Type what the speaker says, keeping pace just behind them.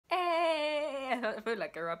I feel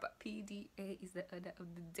like a rapper. PDA is the order of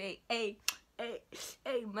the day. Hey, hey,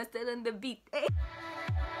 hey, mustard on the beat. Hey.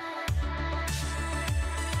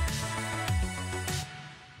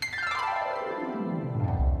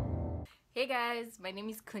 Hey guys, my name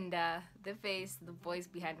is Kunda, the face, the voice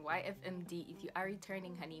behind YFMD. If you are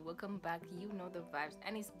returning, honey, welcome back. You know the vibes,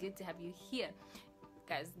 and it's good to have you here.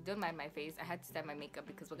 Guys, don't mind my face. I had to style my makeup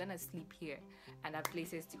because we're gonna sleep here and have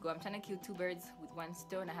places to go. I'm trying to kill two birds with one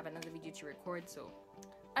stone. I have another video to record, so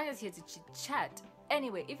I'm just here to chit chat.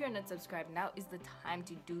 Anyway, if you're not subscribed, now is the time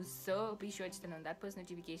to do so. Be sure to turn on that post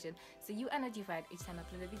notification so you are notified each time I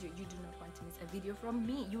upload a video. You do not want to miss a video from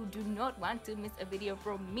me. You do not want to miss a video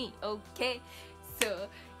from me, okay? So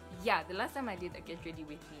yeah, the last time I did a get ready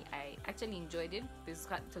with me, I actually enjoyed it. It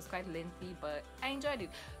was quite lengthy, but I enjoyed it.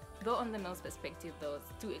 Though on the male's perspective, there was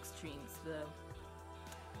two extremes.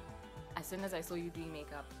 As soon as I saw you doing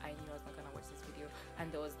makeup, I knew I was not gonna watch this video.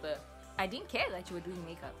 And there was I didn't care that you were doing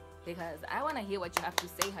makeup because I want to hear what you have to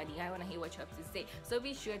say, honey. I want to hear what you have to say. So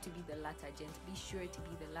be sure to be the latter, gent. Be sure to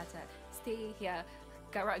be the latter. Stay here,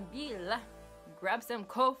 Karagila. Grab some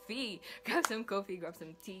coffee, grab some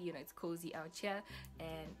tea. You know, it's cozy out here,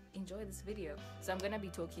 and enjoy this video. So I'm gonna be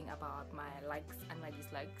talking about my likes and my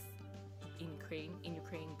dislikes in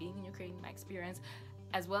Ukraine, being in Ukraine, my experience,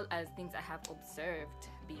 as well as things I have observed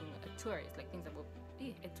being a tourist, like things about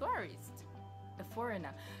a tourist, a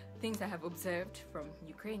foreigner, things I have observed from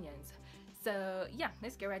Ukrainians. So yeah,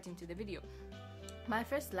 let's get right into the video. My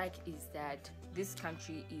first like is that this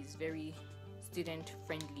country is very student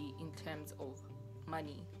friendly in terms of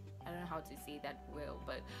money. I don't know how to say that well,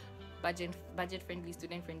 but budget friendly,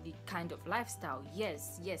 student friendly kind of lifestyle.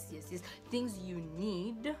 Yes. Things you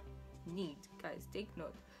need, guys, take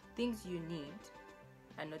note. Things you need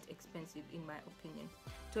are not expensive, in my opinion.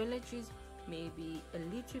 Toiletries may be a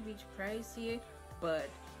little bit pricey, but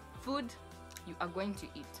food you are going to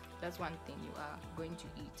eat. That's one thing you are going to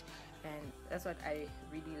eat, and that's what I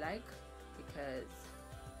really like, because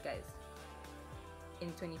guys,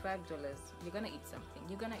 in $25 you're gonna eat something.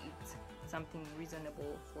 You're gonna eat something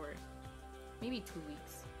reasonable for maybe 2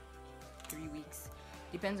 weeks, 3 weeks,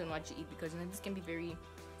 depends on what you eat, because you know this can be very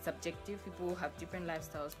subjective. People have different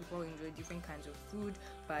lifestyles, people enjoy different kinds of food,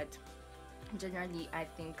 but generally I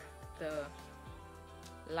think the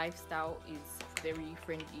lifestyle is very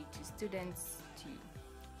friendly to students, to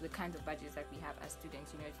the kinds of budgets that we have as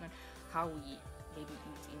students. You know, it's not how we maybe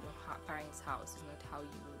eat in your parents' house, it's not how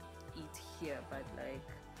you eat here, but like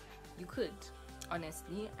you could,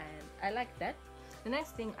 honestly, and I like that. The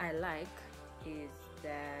next thing I like is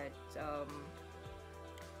that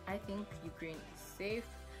I think Ukraine is safe.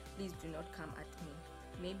 Please do not come at me.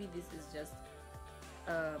 Maybe this is just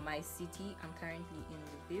my city. I'm currently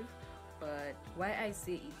in Lviv, but why I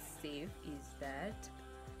say it's safe is that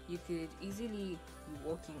you could easily be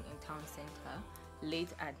walking in town center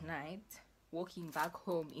late at night, walking back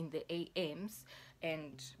home in the AMs,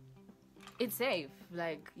 and it's safe.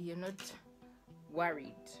 Like, you're not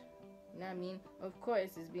worried. You know what I mean? Of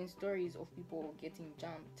course, there's been stories of people getting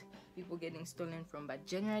jumped, people getting stolen from, but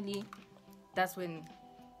generally that's when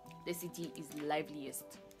the city is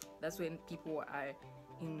liveliest. That's when people are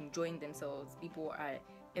enjoying themselves, people are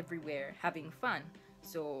everywhere having fun.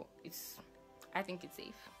 So I think it's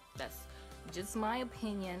safe. That's just my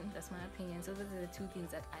opinion. So those are the two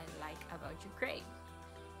things that I like about Ukraine.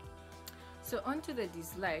 So on to the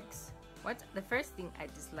dislikes. The first thing I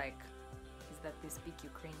dislike is that they speak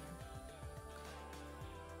Ukrainian.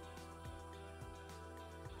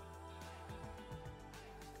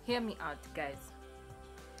 Hear me out, guys.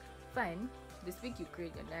 Fine, they speak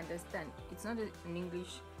Ukrainian, I understand. It's not an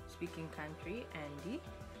English speaking country, and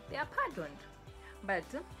they are pardoned. But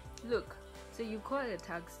look, so you call a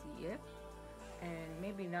taxi, yeah? And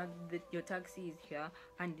maybe now that your taxi is here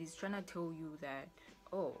and he's trying to tell you that,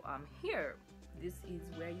 oh, I'm here, this is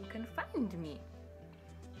where you can find me.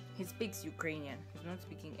 He speaks Ukrainian, he's not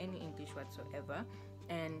speaking any English whatsoever,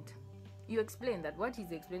 and you explain that what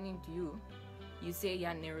he's explaining to you, you say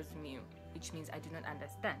 "Ya ne rozumію," which means I do not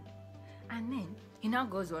understand. And then he now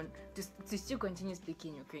goes on to still continue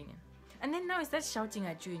speaking Ukrainian, and then now he starts shouting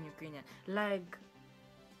at you in Ukrainian. Like,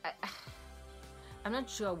 I'm not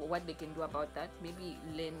sure what they can do about that. Maybe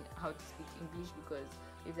learn how to speak English, because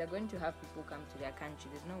if they're going to have people come to their country,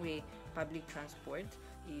 there's no way public transport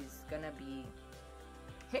is gonna be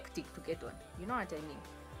hectic to get on. You know what I mean?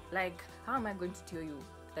 Like, how am I going to tell you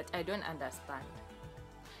that I don't understand?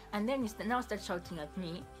 And then you now start shouting at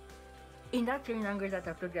me in that foreign language that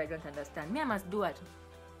I've told you I don't understand. Me, I must do what?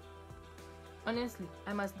 Honestly,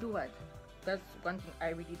 I must do what? That's one thing I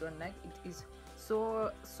really don't like. It is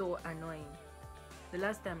so annoying. The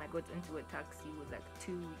last time I got into a taxi was like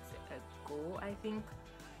 2 weeks ago, I think.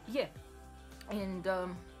 Yeah. And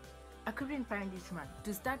I couldn't find this man.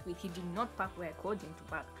 To start with, he did not park where I called him to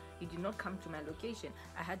park. He did not come to my location.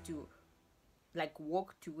 I had to like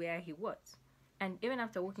walk to where he was. And even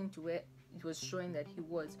after walking to where it was showing that he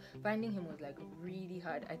was, finding him was like really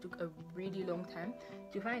hard. I took a really long time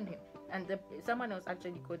to find him. And someone else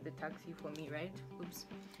actually called the taxi for me, right? Oops.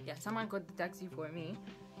 Yeah, someone called the taxi for me.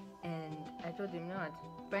 And I told him, no,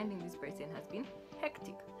 finding this person has been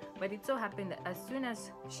hectic. But it so happened that as soon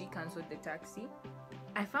as she cancelled the taxi,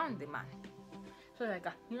 I found the man. So like,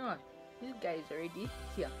 you know what? This guy is already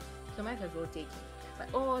here, so might as well take him.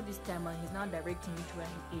 But all this time, he's now directing me to where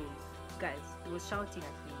he is. Guys, he was shouting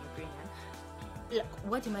at me in Ukrainian. Like,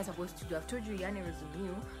 what am I supposed to do? I've told you Yana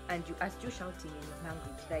resume, and you are still shouting in your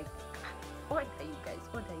language. Like, what are you guys?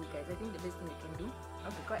 What are you guys? I think the best thing we can do,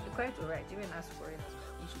 okay, quite alright. Even as foreigners,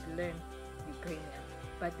 we should learn Ukrainian,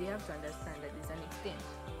 but they have to understand that there's an extent.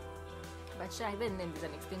 But sure, even then there's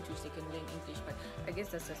an extent to which they can learn English. But I guess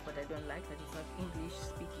that's just what I don't like, that it's not English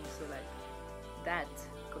speaking. So like that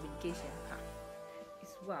communication,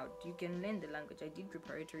 it's wild. You can learn the language. I did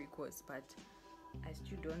preparatory course, but I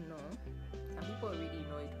still don't know. Some people already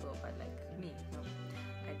know it well, but like me, no,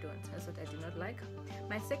 I don't. That's what I do not like.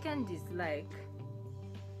 My second dislike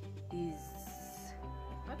is,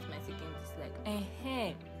 what's my second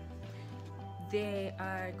dislike? They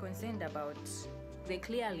are concerned about, they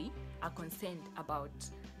clearly are concerned about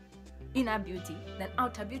inner beauty than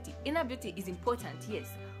outer beauty. Inner beauty is important, yes,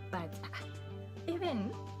 but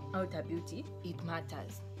even outer beauty, it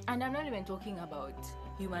matters. And I'm not even talking about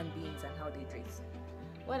human beings and how they dress.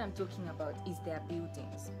 What I'm talking about is their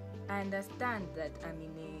buildings. I understand that I'm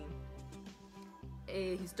in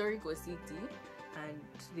a historical city and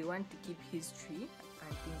they want to keep history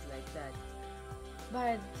and things like that,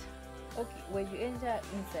 but okay, when you enter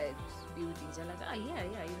inside buildings, you're like, yeah,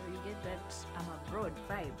 you get that I'm abroad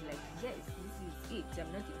vibe. Like, yes, this is it.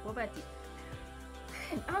 I'm not in poverty.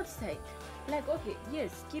 And outside, like, okay,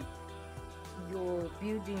 yes, keep your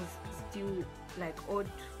buildings still like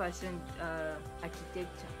old-fashioned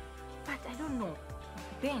architecture, but I don't know,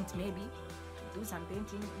 paint maybe. Do some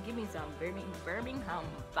painting, give me some Birmingham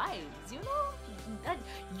vibes, you know, that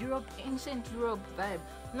Europe, ancient Europe vibe,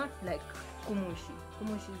 not like Kumushi.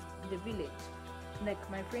 Kumushi is the village. Like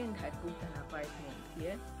my friend had booked an apartment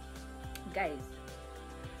here. Guys,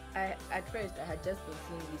 at first I had just been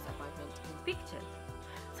seeing this apartment in pictures.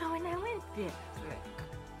 So when I went there, like,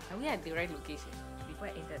 are we at the right location? Before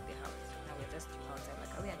I entered the house, now we're just outside,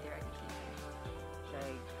 like, are we at the right location?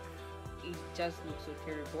 Like, it just looks so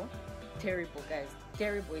terrible. Terrible, guys.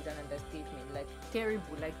 Terrible is an understatement. Like,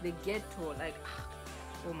 terrible, like the ghetto, like,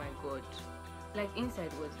 oh my god. Like,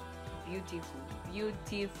 inside was beautiful.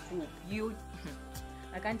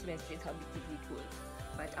 I can't even stress how beautiful it was.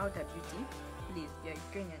 But outer beauty, please, you're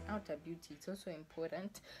Ukrainian, outer beauty, it's also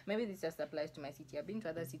important. Maybe this just applies to my city. I've been to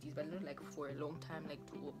other cities, but not like for a long time, like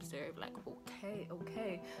to observe, like,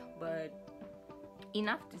 okay, but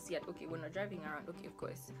enough to see it. Okay, when we're driving around, okay, of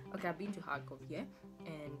course, okay, I've been to Kharkov, yeah,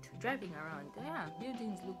 and driving around, yeah,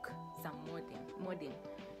 buildings look some modern.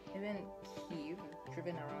 Even Kiev,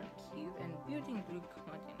 driven around Kiev, and buildings look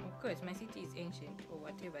modern. Of course, my city is ancient or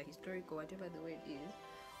whatever, historical, whatever the word is,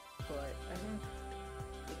 but I think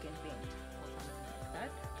they can paint or something like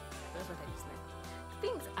that. That's what I dislike.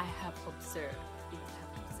 Things I have observed.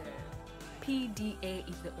 PDA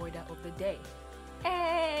is the order of the day.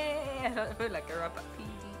 Hey, I feel like a rapper.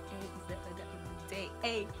 PDA is the order of the day.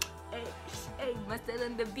 Hey, mustard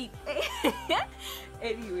on the beat.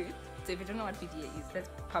 Anyway, so if you don't know what PDA is, that's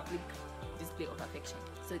public display of affection.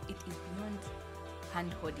 So it is beyond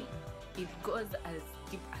hand holding. It goes as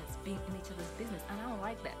deep as being in each other's business, and I don't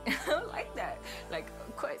like that. I don't like that. Like,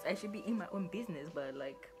 of course, I should be in my own business, but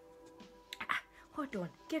like, hold on,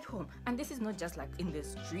 get home. And this is not just like in the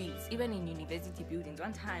streets, even in university buildings.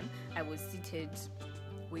 One time I was seated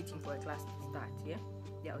waiting for a class to start. Yeah,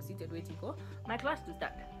 I was seated waiting for my class to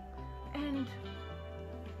start, and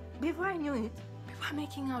before I knew it, people are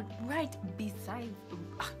making out right besides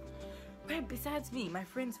me. My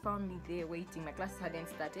friends found me there waiting. My class hadn't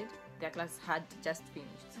started, their class had just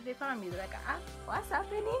finished, so they found me. They're like, what's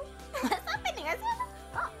happening? What's happening? I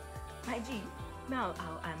said, my G, now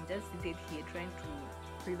I'm just seated here trying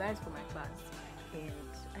to revise for my class, and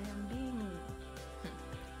I am being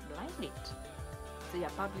blinded. So yeah,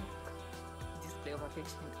 public display of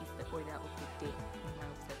affection is the order of the day in my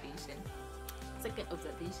observation. Second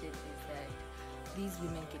observation is that these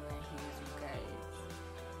women can wear heels, you guys.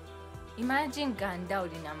 Imagine Gandao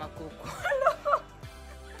in Amakoko.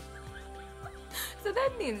 So So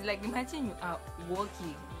that means, like, imagine you are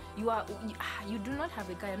walking, you do not have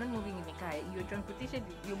a car, you're not moving in a car, your transportation,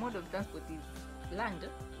 your mode of transport is land,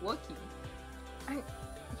 walking, and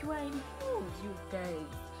you are in hills, you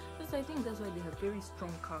guys. So I think that's why they have very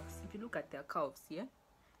strong calves. If you look at their calves, yeah,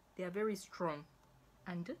 they are very strong,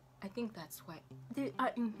 and I think that's why they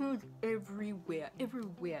are in hills everywhere.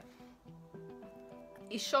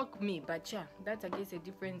 It shocked me, but yeah, that's I guess a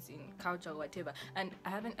difference in culture or whatever. And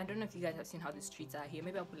I don't know if you guys have seen how the streets are here.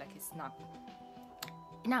 Maybe I'll put like a snap.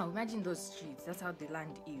 Now imagine those streets, that's how the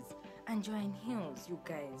land is, and you're in hills, you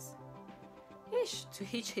guys. Ish, to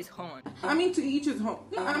each his horn. I mean, to each his home.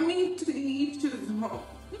 I mean, to each his home.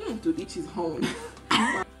 To each his home.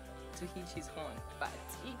 To each his horn, but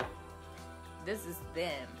this is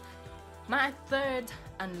them. My third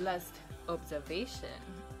and last observation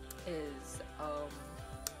is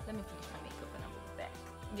let me finish my makeup and I'll be back.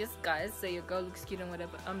 Yes guys, so your girl looks cute and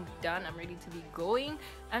whatever. I'm done, I'm ready to be going.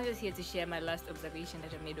 I'm just here to share my last observation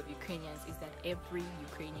that I made of Ukrainians is that every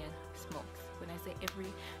Ukrainian smokes. When I say every,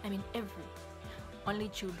 I mean every. Only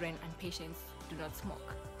children and patients do not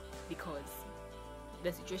smoke because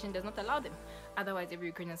the situation does not allow them. Otherwise every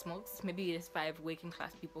Ukrainian smokes. Maybe there's 5 working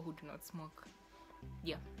class people who do not smoke.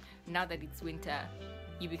 Yeah, now that it's winter,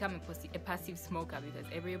 you become a passive smoker because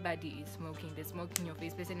everybody is smoking. The smoke in your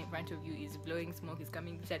face, person in front of you is blowing smoke, is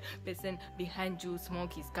coming beside, person behind you,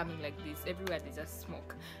 smoke is coming like this. Everywhere there's just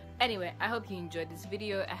smoke. Anyway, I hope you enjoyed this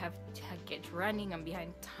video. I have to get running, I'm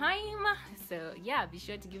behind time, so yeah, be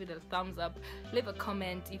sure to give it a thumbs up, leave a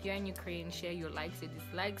comment. If you're in Ukraine, share your likes or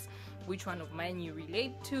dislikes, which one of mine you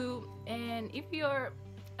relate to, and if you're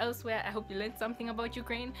elsewhere, I hope you learned something about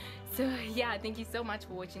Ukraine. So yeah, thank you so much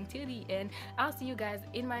for watching till the end. I'll see you guys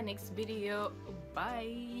in my next video.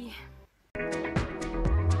 Bye.